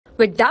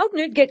With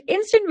Doubtnut, get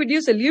instant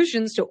video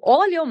solutions to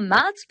all your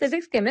maths,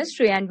 physics,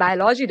 chemistry, and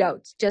biology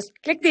doubts. Just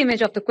click the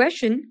image of the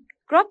question,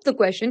 crop the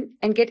question,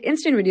 and get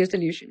instant video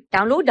solution.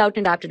 Download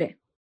Doubtnut app today.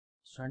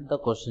 Student, the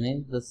question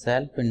is the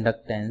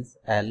self-inductance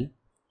L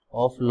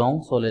of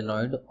long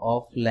solenoid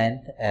of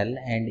length L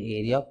and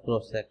area of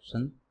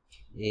cross-section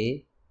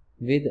A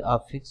with a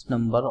fixed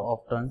number of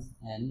turns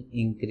N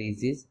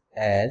increases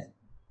as.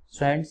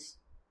 Students,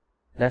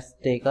 let's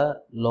take a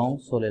long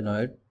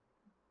solenoid.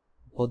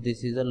 So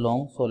this is a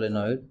long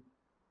solenoid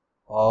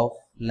of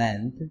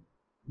length.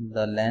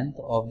 The length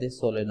of this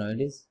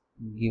solenoid is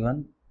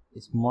given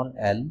small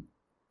l.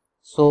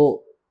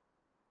 So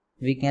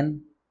we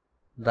can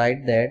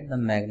write that the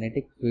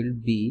magnetic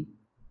field B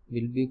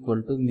will be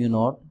equal to mu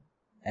naught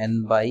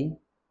N by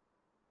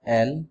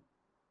L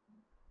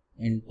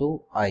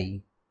into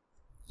I.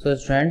 So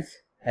students,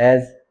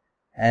 as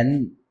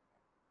N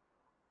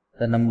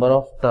the number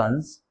of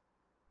turns,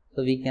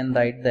 so we can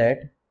write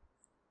that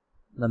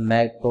the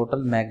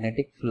total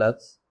magnetic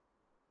flux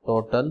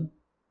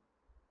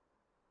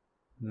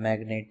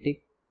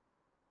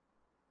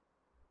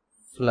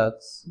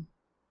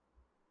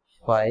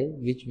phi,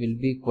 which will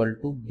be equal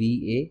to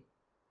BA.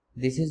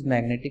 This is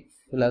magnetic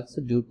flux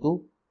due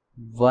to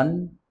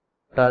one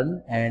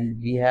turn and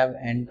we have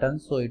n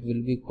turns, so it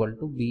will be equal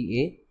to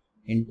BA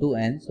into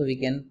n. So we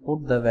can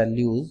put the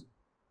values,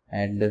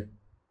 and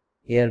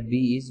here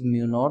B is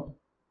mu naught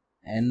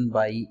N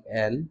by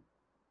L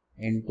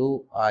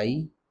into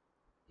I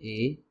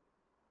A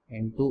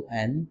into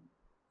N.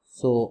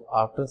 So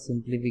after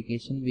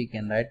simplification we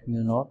can write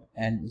mu naught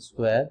N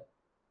square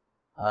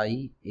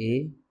I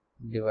A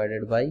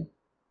divided by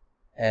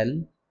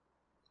L.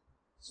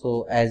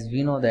 So as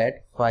we know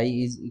that phi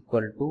is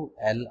equal to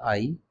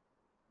Li,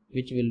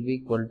 which will be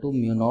equal to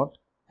mu naught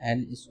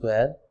N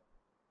square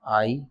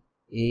I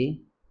A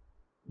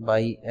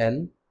by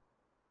L.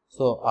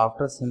 So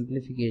after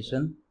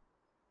simplification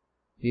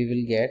we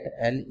will get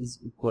L is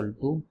equal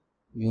to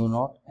mu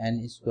naught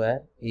N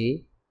square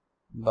A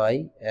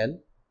by L.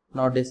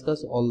 Now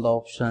discuss all the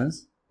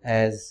options.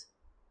 As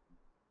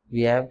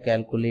we have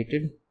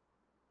calculated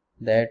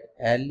that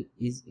L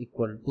is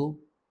equal to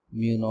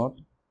mu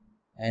naught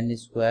N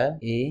square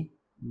A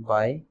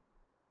by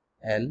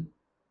L.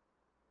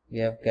 We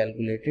have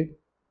calculated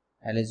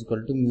L is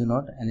equal to mu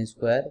naught N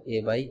square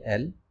A by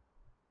L.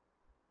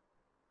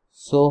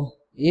 So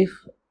if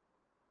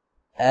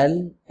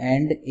L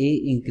and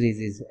A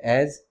increases,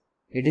 as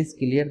it is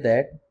clear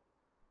that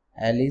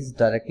L is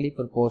directly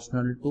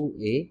proportional to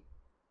A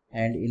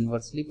and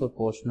inversely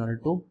proportional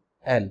to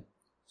L.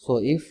 So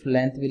if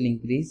length will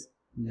increase,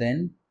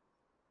 then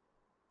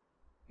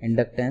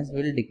inductance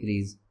will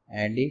decrease,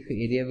 and if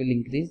area will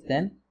increase,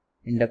 then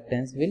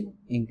inductance will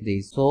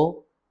increase.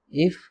 So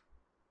if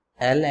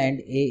L and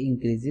A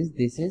increases,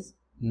 this is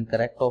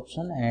incorrect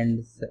option,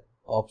 and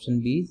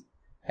option B is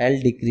L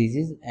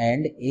decreases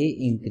and A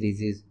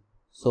increases.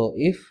 So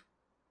if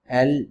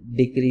L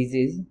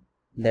decreases,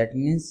 that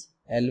means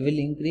L will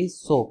increase.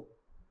 So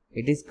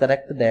it is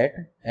correct that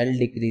L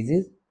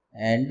decreases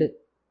and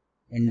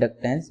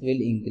inductance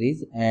will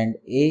increase, and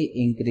A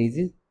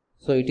increases.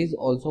 So it is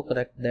also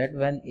correct that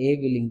when A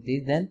will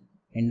increase, then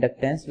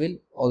inductance will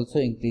also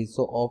increase.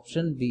 So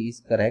option B is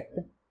correct,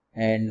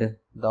 and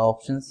the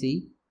option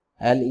C,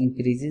 L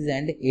increases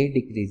and A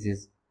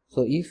decreases.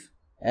 So if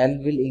L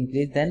will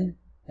increase, then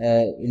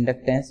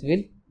inductance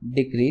will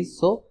decrease.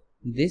 So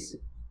this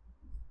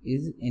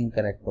is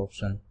incorrect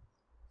option.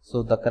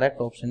 So the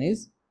correct option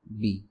is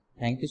B.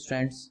 Thank you,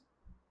 students.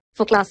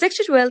 For class 6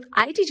 to 12,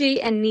 IIT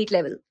JEE and NEET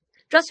level.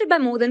 Trusted by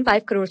more than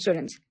 5 crore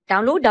students.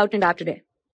 Download Doubtnut app today.